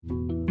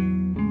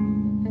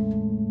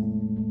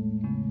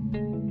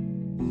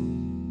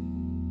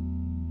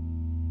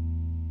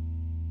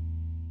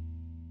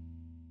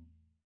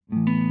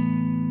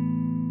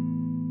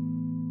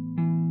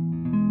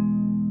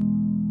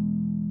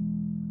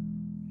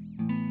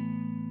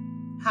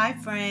Hi,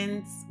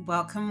 friends.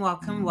 Welcome,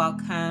 welcome,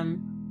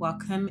 welcome.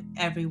 Welcome,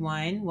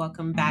 everyone.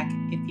 Welcome back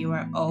if you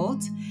are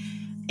old.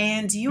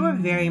 And you are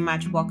very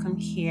much welcome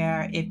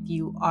here if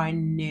you are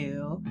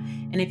new.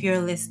 And if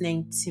you're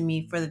listening to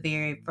me for the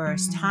very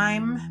first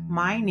time,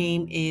 my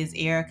name is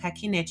Erica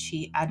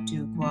Kinechi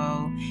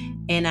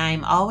Adugwo, and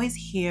I'm always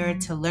here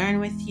to learn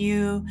with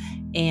you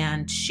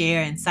and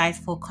share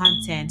insightful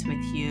content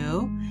with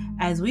you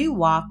as we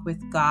walk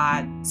with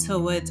God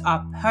towards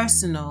our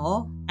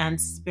personal and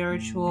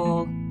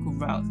spiritual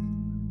growth.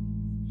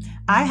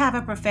 I have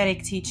a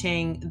prophetic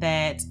teaching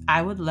that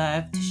I would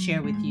love to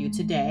share with you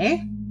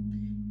today,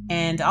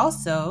 and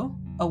also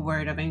a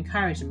word of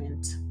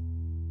encouragement.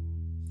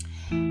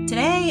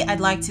 Today, I'd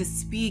like to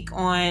speak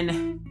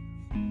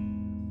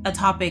on a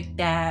topic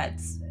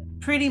that's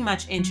pretty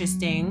much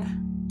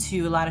interesting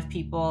to a lot of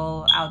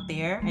people out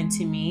there and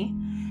to me.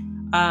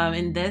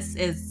 And this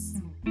is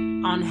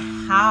on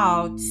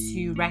how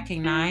to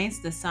recognize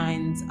the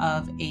signs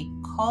of a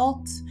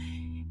cult,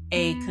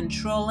 a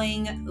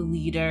controlling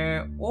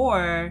leader,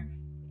 or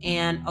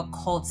an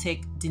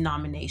occultic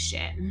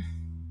denomination.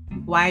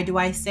 Why do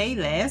I say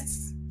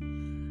this?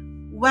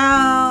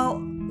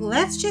 Well,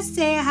 let's just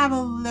say I have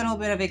a little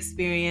bit of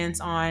experience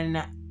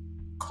on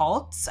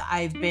cults.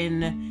 I've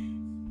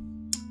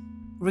been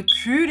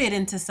recruited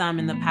into some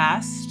in the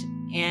past,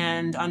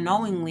 and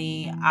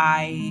unknowingly,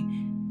 I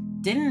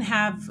didn't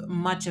have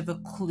much of a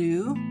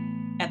clue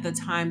at the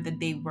time that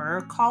they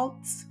were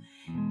cults.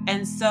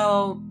 And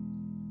so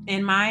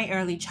in my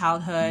early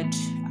childhood,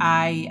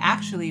 I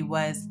actually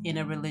was in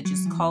a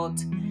religious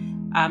cult.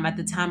 At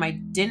the time, I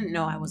didn't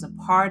know I was a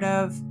part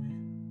of.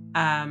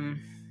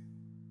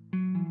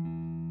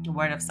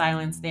 Word of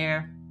silence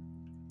there.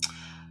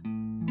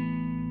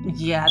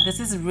 Yeah, this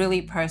is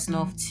really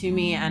personal to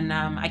me, and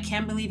I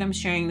can't believe I'm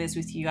sharing this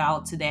with you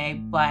all today,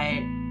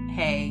 but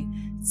hey,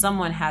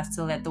 someone has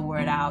to let the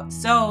word out.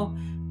 So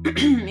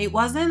it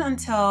wasn't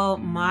until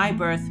my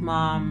birth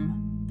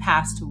mom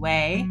passed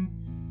away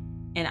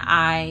and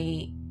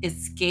I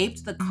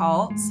escaped the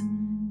cult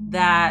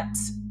that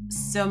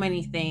so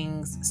many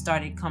things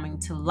started coming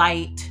to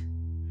light.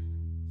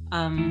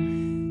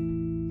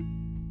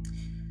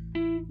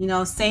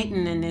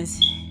 Satan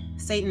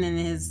and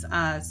his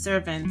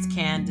servants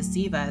can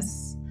deceive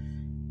us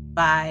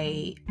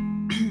by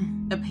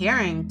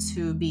appearing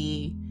to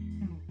be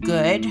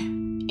good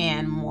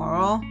and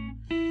moral.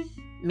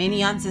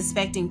 Many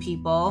unsuspecting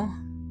people,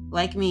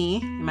 like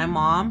me, my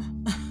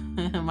mom,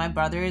 my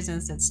brothers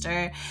and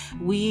sister,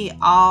 we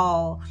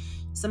all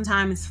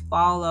sometimes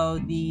follow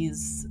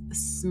these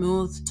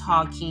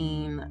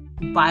smooth-talking,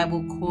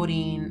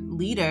 Bible-quoting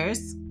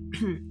leaders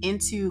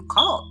into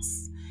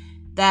cults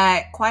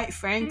that, quite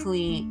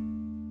frankly,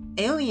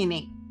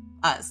 alienate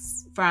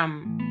us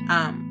from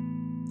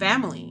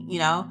family,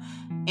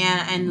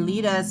 and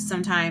lead us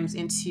sometimes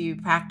into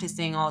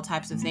practicing all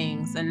types of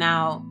things. And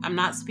now I'm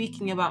not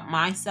speaking about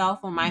myself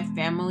or my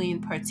family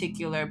in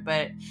particular,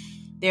 but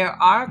there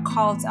are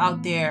cults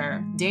out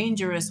there,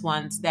 dangerous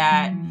ones,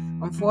 that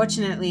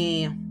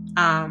unfortunately,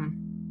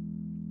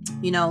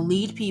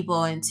 lead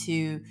people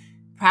into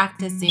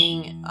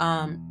practicing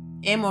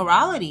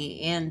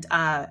immorality and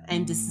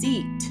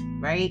deceit,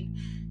 right?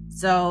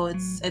 So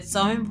it's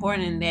so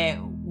important that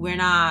we're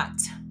not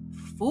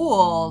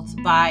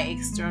fooled by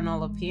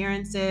external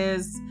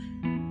appearances,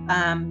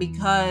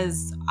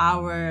 because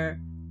our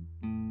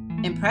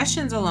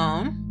impressions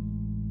alone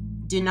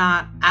do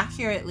not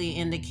accurately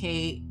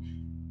indicate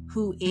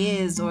who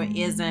is or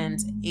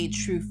isn't a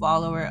true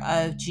follower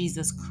of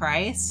Jesus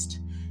Christ.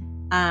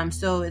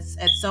 So it's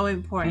so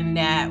important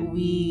that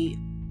we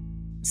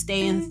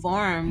stay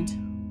informed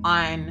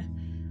on,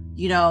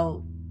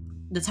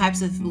 the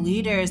types of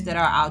leaders that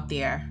are out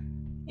there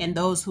and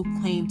those who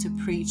claim to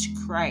preach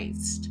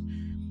Christ.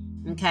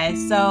 Okay,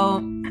 so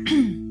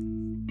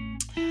in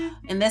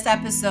this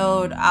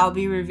episode, I'll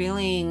be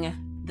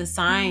revealing the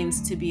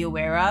signs to be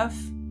aware of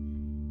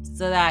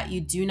so that you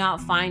do not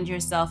find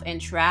yourself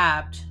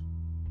entrapped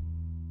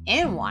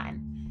in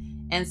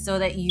one, and so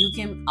that you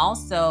can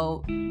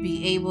also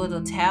be able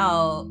to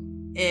tell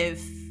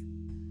if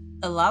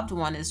a loved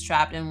one is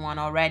trapped in one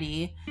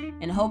already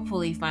and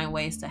hopefully find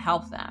ways to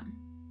help them.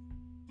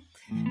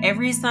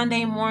 Every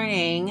Sunday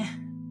morning,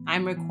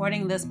 I'm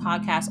recording this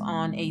podcast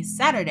on a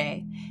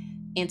Saturday,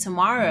 and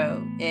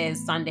tomorrow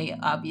is Sunday,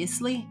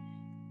 obviously.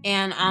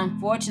 And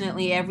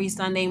unfortunately, every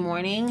Sunday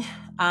morning,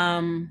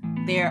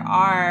 there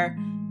are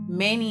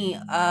many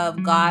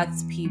of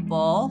God's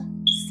people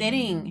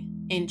sitting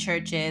in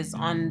churches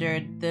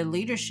under the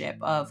leadership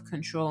of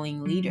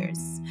controlling leaders.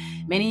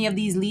 Many of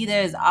these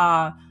leaders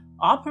are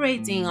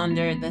operating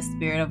under the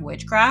spirit of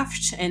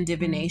witchcraft and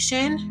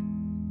divination,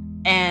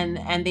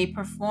 and they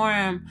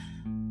perform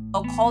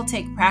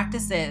occultic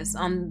practices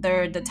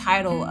under the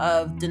title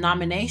of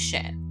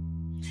denomination.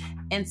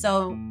 And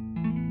so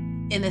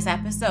in this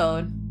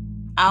episode,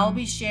 I'll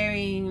be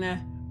sharing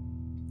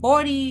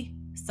 40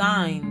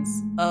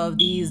 signs of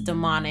these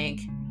demonic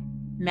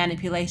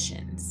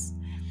manipulations.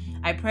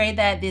 I pray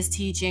that this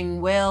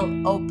teaching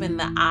will open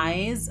the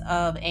eyes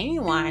of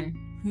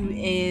anyone who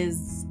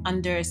is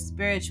under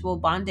spiritual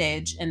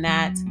bondage, and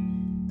that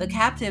the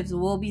captives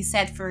will be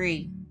set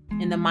free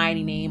in the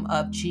mighty name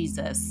of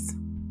Jesus.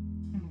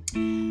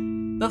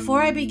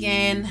 Before I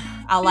begin,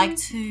 I'd like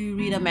to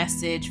read a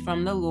message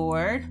from the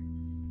Lord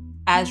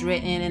as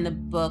written in the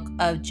book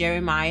of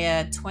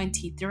Jeremiah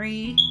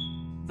 23,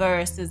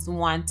 verses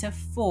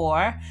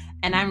 1-4.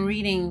 And I'm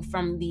reading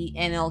from the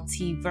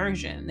NLT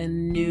version, the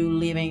New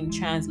Living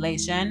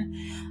Translation.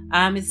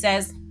 It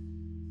says,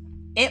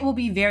 "It will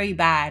be very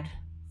bad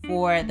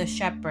for the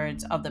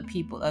shepherds of the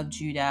people of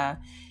Judah.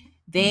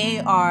 They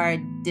are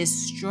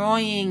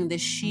destroying the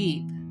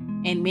sheep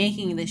and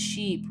making the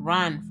sheep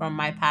run from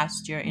my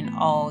pasture in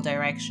all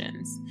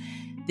directions."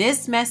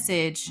 This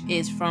message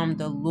is from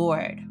the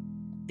Lord.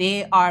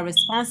 They are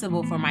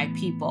responsible for my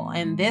people,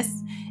 and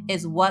this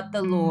is what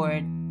the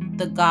Lord,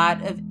 the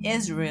God of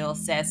Israel,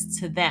 says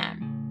to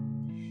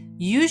them.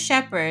 "You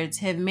shepherds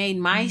have made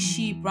my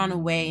sheep run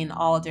away in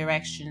all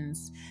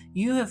directions.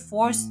 You have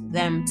forced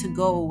them to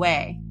go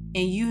away,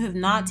 and you have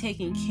not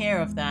taken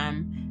care of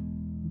them.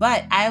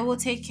 But I will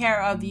take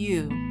care of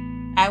you.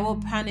 I will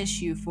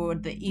punish you for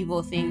the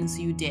evil things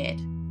you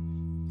did."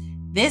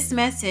 This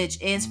message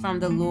is from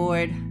the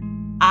Lord.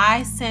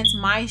 "I sent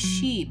my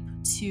sheep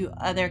to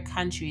other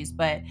countries,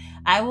 but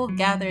I will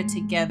gather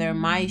together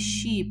my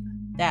sheep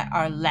that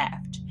are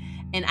left,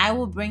 and I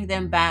will bring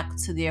them back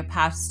to their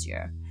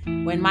pasture.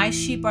 When my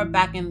sheep are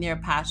back in their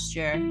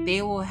pasture,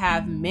 they will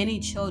have many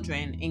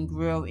children and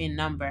grow in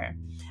number.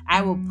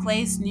 I will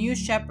place new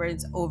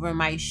shepherds over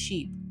my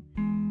sheep.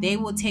 They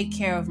will take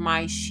care of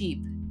my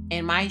sheep,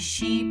 and my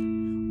sheep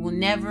will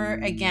never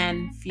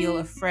again feel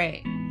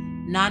afraid.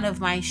 None of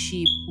my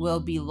sheep will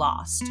be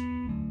lost."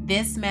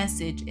 This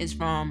message is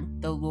from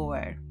the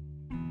Lord.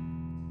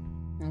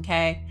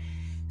 Okay,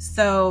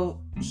 so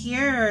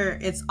here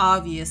it's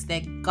obvious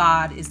that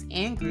God is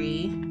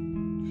angry.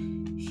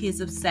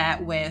 He's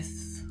upset with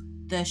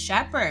the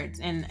shepherds,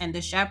 and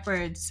the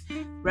shepherds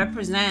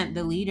represent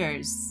the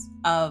leaders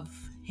of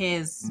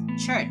his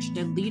church,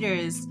 the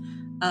leaders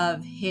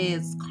of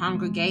his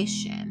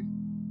congregation.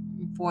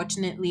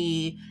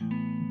 Unfortunately,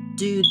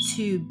 due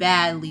to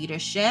bad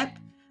leadership,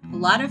 a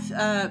lot of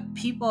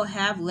people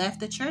have left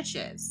the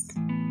churches.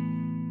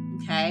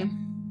 Okay,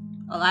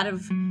 a lot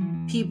of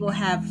people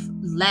have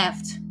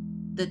left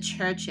the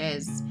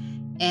churches,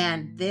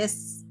 and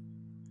this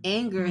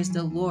angers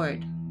the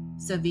Lord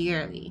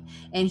severely.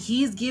 And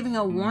he's giving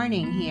a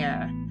warning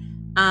here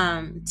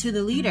to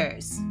the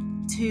leaders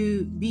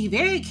to be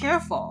very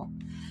careful,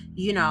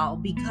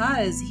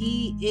 because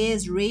he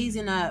is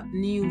raising up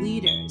new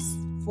leaders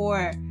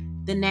for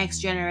the next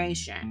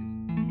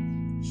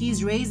generation.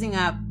 He's raising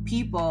up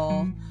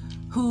people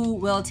who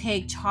will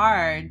take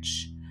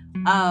charge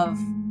of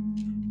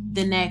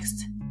the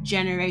next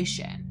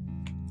generation.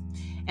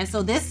 And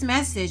so this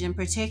message in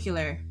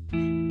particular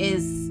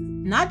is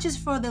not just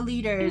for the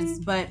leaders,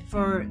 but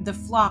for the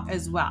flock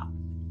as well.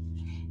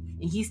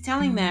 And he's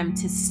telling them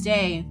to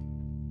stay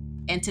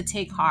and to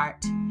take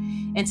heart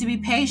and to be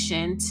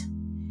patient,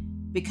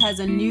 because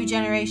a new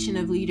generation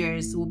of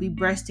leaders will be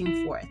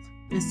bursting forth.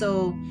 And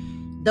so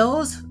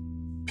those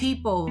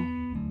people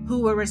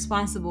who were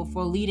responsible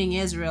for leading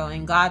Israel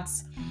in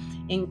God's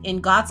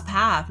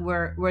path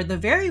were the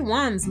very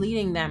ones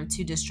leading them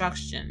to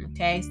destruction.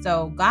 Okay,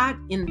 so God,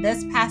 in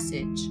this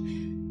passage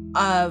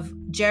of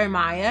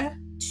Jeremiah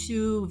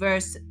 2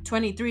 verse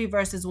 23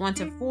 verses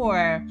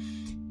 1-4,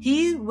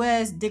 he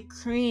was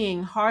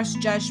decreeing harsh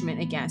judgment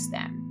against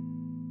them.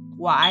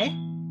 Why?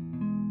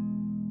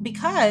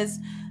 Because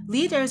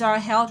leaders are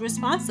held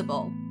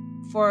responsible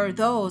for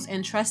those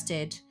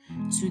entrusted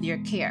to their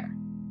care.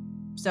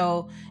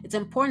 So it's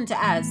important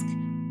to ask,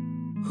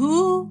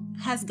 who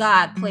has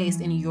God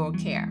placed in your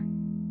care?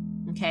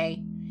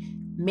 Okay,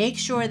 make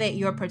sure that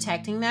you're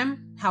protecting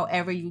them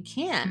however you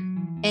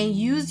can, and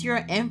use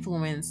your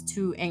influence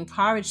to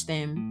encourage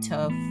them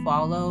to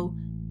follow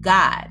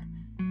God.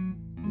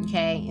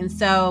 Okay, and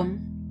so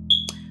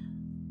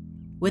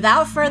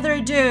without further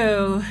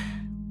ado,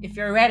 if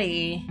you're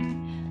ready,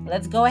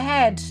 let's go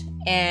ahead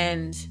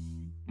and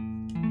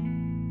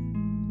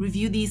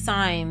review these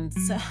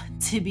signs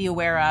to be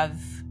aware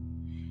of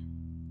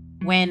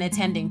when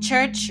attending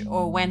church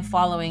or when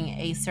following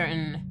a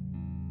certain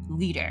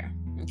leader.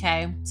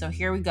 Okay, so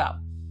here we go.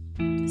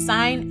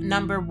 Sign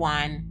number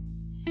 1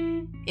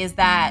 is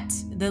that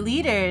the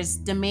leaders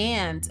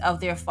demand of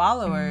their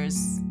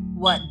followers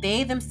what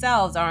they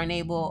themselves are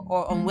unable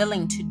or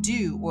unwilling to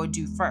do or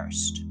do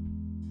first.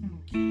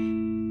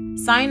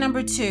 Sign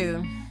number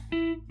 2,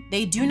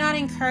 they do not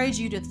encourage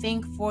you to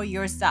think for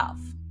yourself,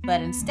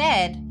 but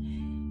instead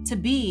to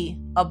be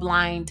a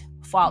blind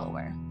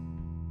follower.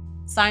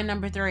 Sign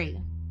number 3,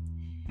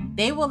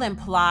 they will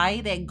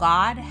imply that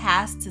God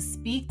has to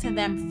speak to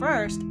them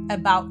first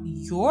about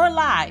your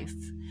life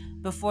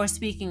before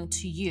speaking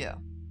to you.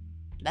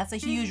 That's a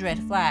huge red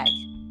flag.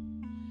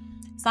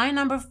 Sign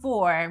number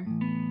 4,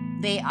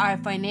 they are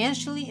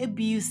financially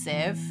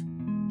abusive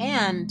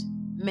and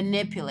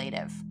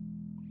manipulative.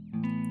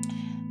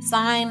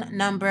 Sign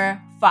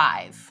number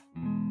 5,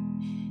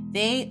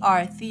 They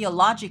are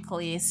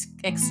theologically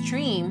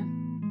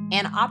extreme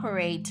and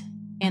operate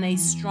in a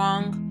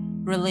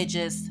strong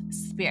religious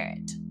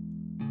spirit.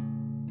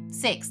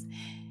 6.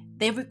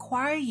 They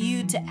require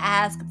you to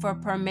ask for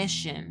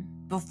permission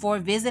before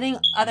visiting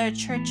other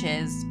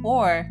churches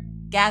or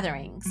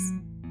gatherings.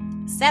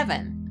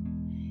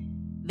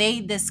 7.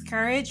 They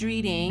discourage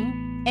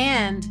reading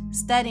and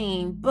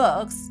studying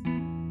books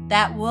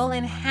that will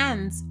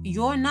enhance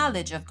your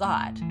knowledge of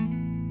God.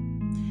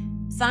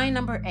 Sign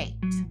number 8.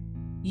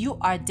 You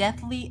are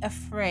deathly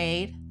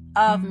afraid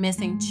of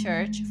missing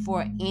church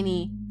for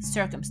any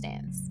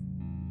circumstance.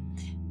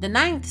 The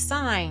 9th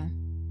sign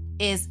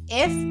is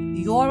if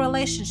your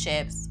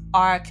relationships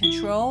are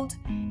controlled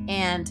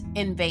and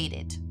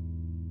invaded.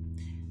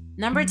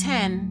 Number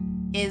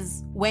 10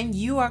 is when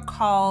you are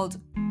called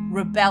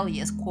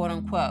rebellious, quote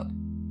unquote,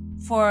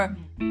 for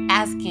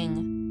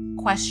asking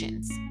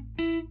questions.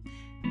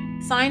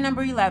 Sign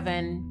number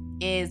 11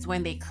 is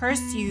when they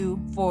curse you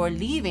for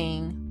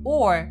leaving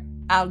or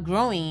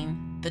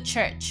outgrowing the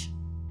church.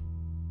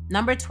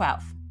 Number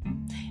 12,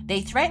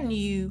 they threaten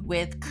you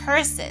with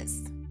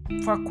curses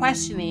for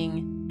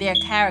questioning their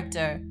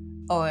character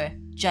or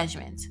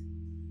judgment.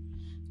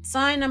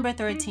 Sign number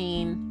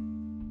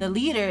 13, the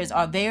leaders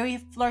are very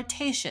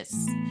flirtatious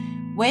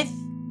with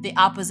the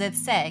opposite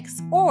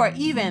sex or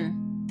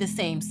even the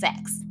same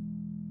sex.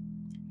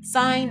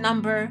 Sign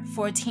number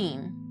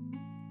 14,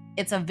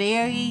 it's a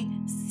very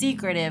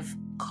secretive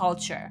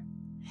culture.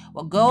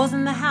 What goes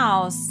in the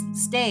house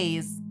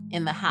stays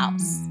in the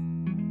house.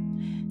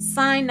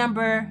 Sign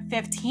number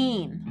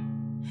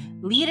 15,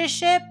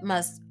 leadership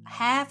must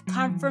have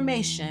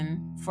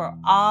confirmation for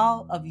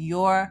all of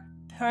your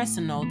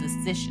personal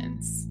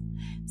decisions.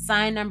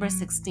 Sign number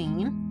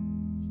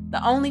 16,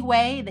 the only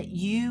way that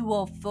you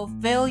will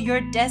fulfill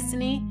your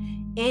destiny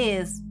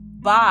is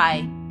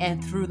by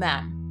and through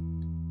them.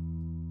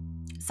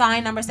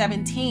 Sign number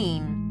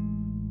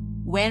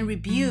 17, when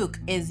rebuke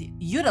is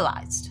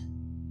utilized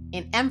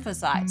and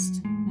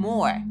emphasized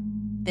more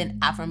than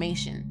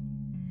affirmation.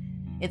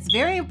 It's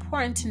very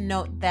important to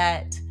note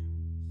that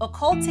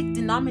occultic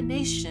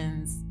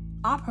denominations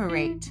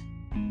operate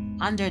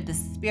under the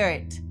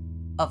spirit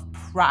of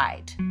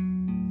pride.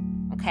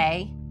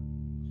 Okay?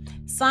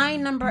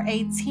 Sign number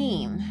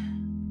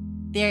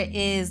 18, there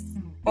is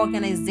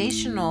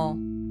organizational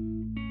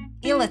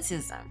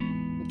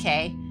elitism.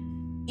 Okay?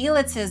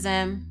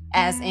 Elitism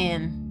as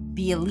in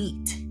the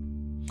elite.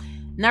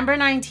 Number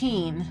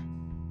 19,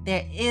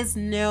 there is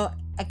no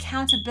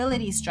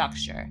accountability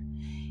structure,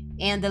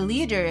 and the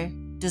leader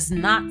does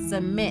not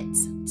submit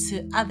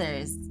to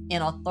others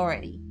in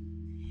authority.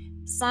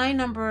 Sign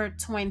number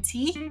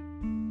 20,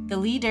 the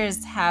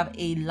leaders have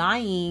a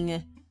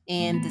lying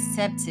and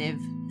deceptive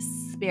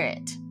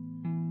spirit.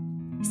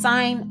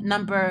 Sign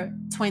number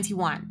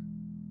 21,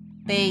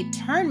 they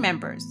turn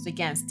members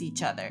against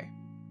each other.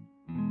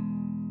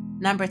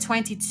 Number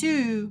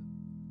 22,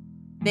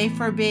 they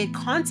forbid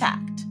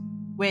contact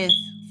with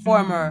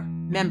former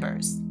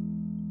members.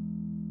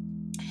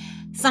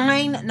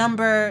 Sign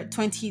number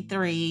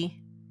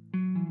 23,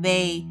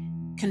 they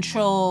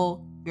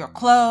control your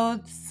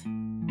clothes,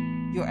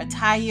 your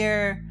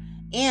attire,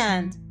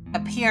 and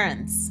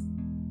appearance.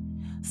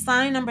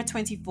 Sign number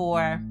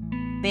 24,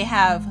 they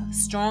have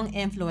strong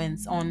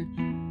influence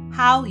on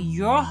how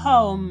your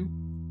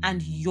home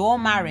and your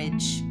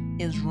marriage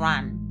is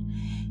run.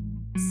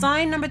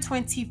 Sign number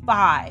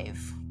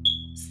 25,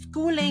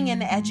 schooling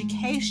and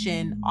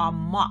education are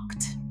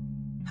mocked.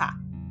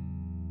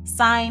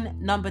 Sign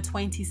number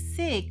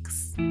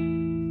 26,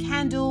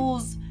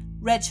 candles,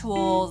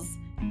 rituals,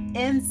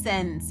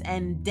 incense,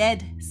 and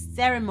dead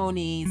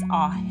ceremonies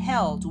are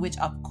held, which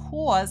of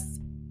course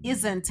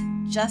isn't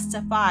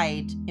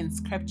justified in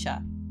scripture.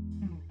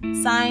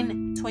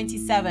 Sign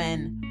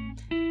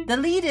 27, the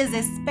leaders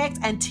expect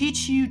and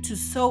teach you to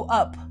sew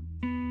up,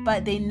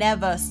 but they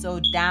never sew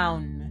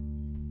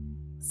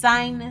down.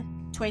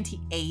 Sign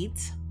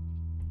 28,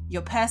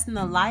 your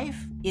personal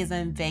life is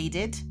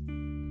invaded.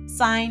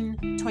 Sign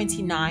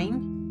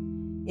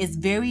 29 is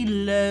very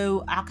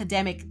low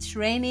academic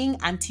training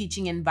and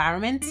teaching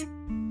environment.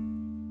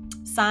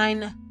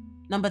 Sign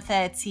number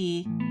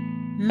 30,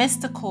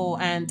 mystical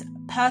and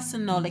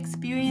personal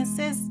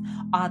experiences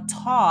are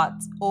taught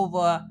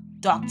over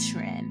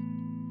doctrine.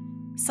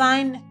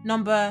 Sign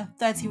number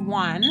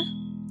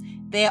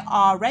 31, there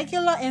are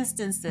regular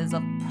instances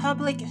of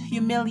public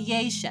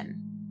humiliation.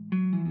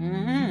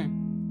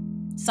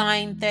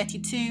 Sign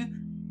 32,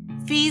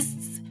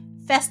 feasts,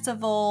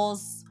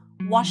 festivals,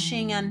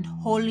 washing, and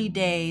holy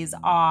days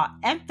are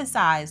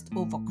emphasized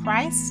over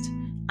Christ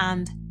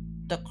and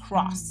the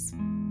cross.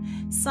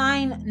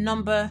 Sign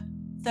number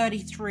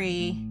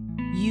 33,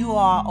 you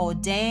are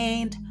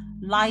ordained,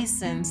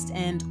 licensed,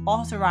 and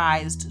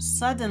authorized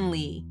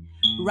suddenly,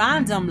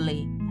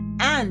 randomly,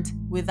 and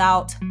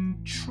without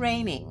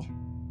training.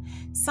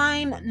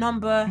 Sign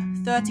number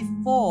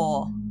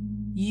 34,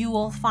 you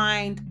will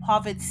find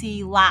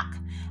poverty, lack,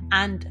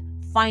 and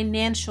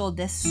financial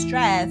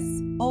distress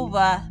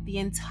over the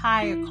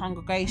entire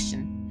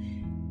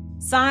congregation.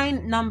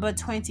 Sign number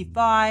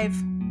 25,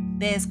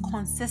 there's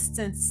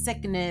consistent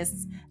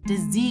sickness,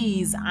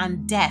 disease,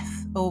 and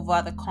death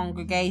over the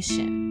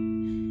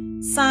congregation.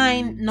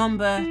 Sign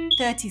number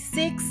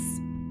 36,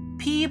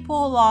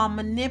 people are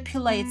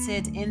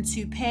manipulated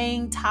into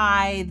paying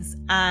tithes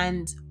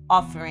and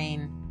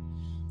offering.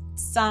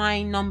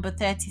 Sign number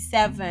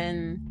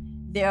 37,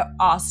 there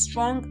are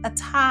strong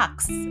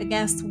attacks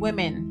against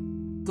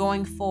women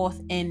going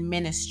forth in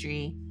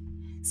ministry.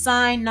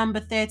 Sign number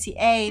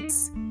 38,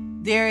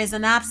 there is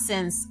an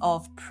absence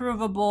of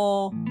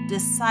provable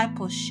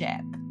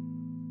discipleship.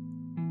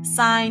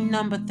 Sign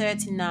number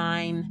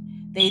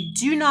 39, they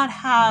do not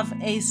have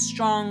a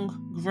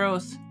strong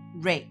growth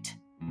rate.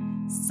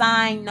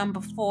 Sign number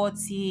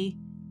 40,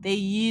 they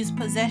use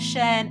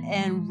position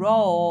and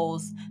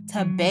roles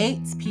to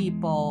bait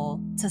people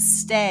to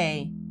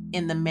stay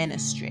in the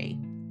ministry.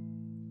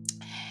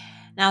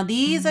 Now,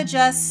 these are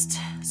just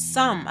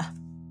some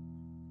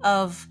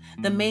of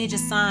the major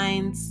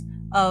signs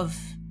of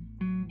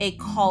a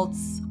cult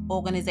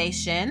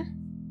organization.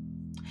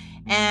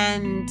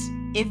 And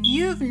if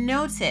you've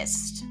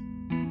noticed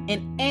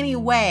in any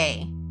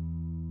way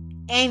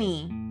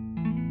any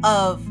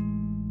of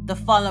the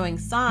following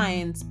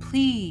signs,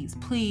 please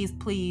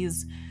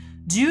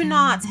do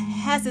not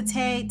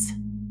hesitate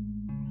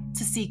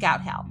to seek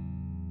out help.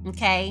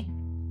 Okay?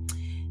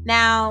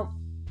 Now,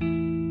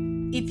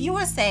 if you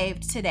are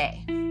saved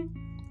today,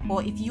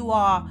 or if you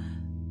are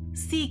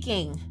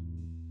seeking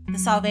the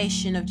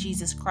salvation of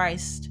Jesus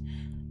Christ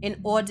in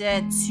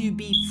order to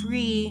be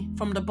free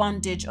from the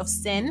bondage of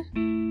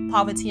sin,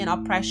 poverty, and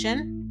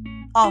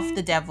oppression of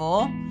the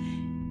devil,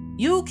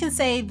 you can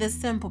say this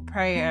simple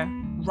prayer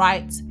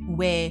right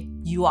where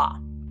you are.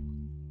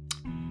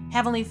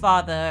 Heavenly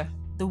Father,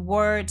 the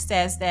word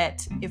says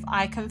that if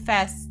I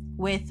confess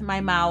with my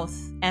mouth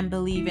and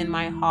believe in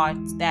my heart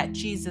that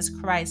Jesus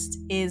Christ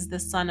is the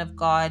Son of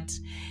God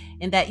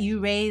and that you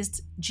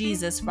raised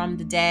Jesus from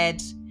the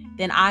dead,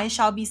 then I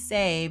shall be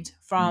saved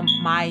from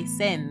my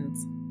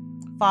sins.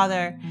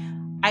 Father,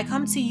 I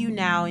come to you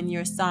now in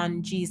your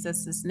Son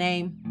Jesus'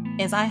 name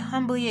as I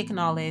humbly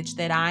acknowledge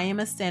that I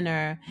am a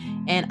sinner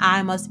and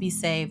I must be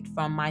saved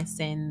from my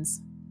sins.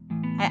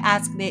 I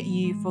ask that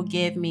you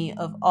forgive me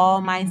of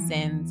all my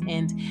sins,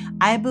 and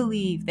I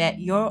believe that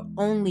your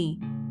only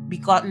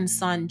begotten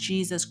Son,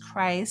 Jesus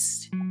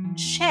Christ,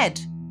 shed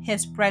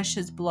his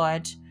precious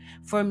blood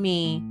for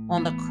me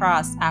on the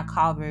cross at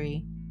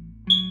Calvary.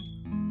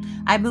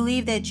 I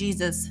believe that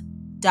Jesus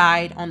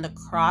died on the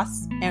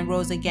cross and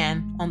rose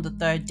again on the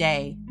third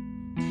day.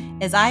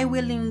 As I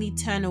willingly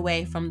turn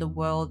away from the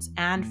world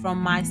and from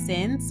my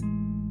sins,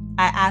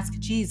 I ask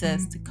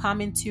Jesus to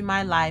come into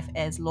my life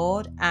as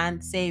Lord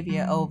and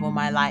Savior over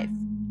my life.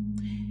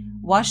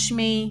 Wash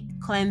me,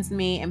 cleanse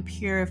me, and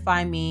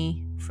purify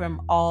me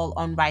from all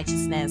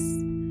unrighteousness.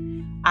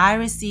 I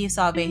receive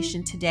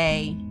salvation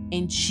today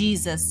in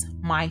Jesus'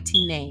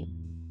 mighty name.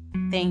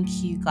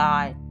 Thank you,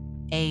 God.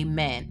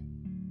 Amen.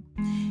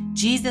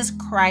 Jesus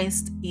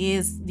Christ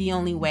is the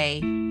only way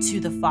to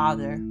the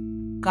Father.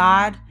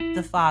 God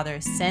the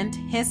Father sent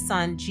his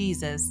Son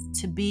Jesus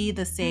to be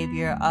the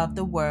Savior of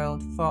the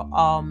world for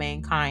all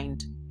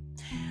mankind.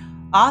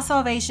 Our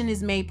salvation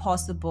is made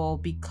possible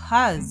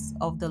because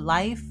of the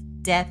life,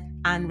 death,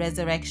 and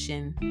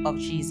resurrection of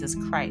Jesus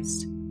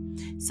Christ.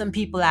 Some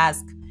people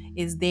ask,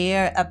 is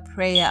there a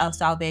prayer of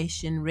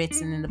salvation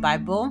written in the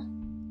Bible?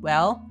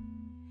 Well,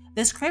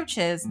 the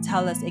scriptures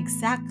tell us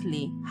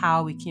exactly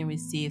how we can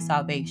receive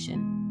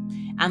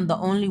salvation, and the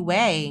only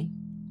way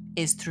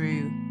is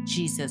through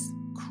Jesus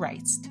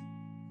Christ.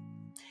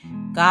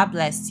 God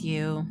bless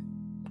you.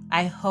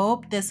 I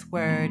hope this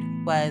word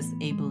was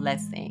a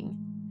blessing.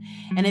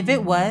 And if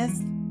it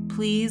was,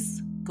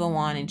 please go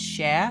on and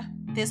share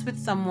this with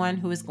someone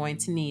who is going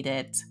to need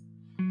it.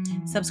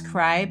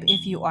 Subscribe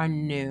if you are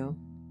new.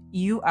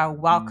 You are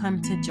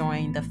welcome to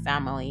join the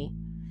family.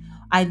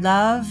 I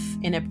love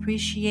and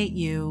appreciate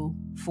you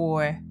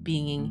for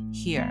being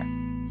here.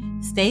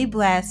 Stay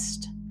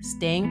blessed,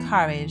 stay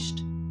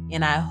encouraged,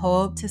 and I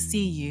hope to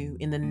see you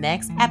in the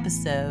next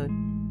episode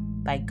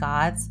by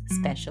God's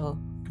special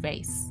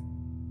grace.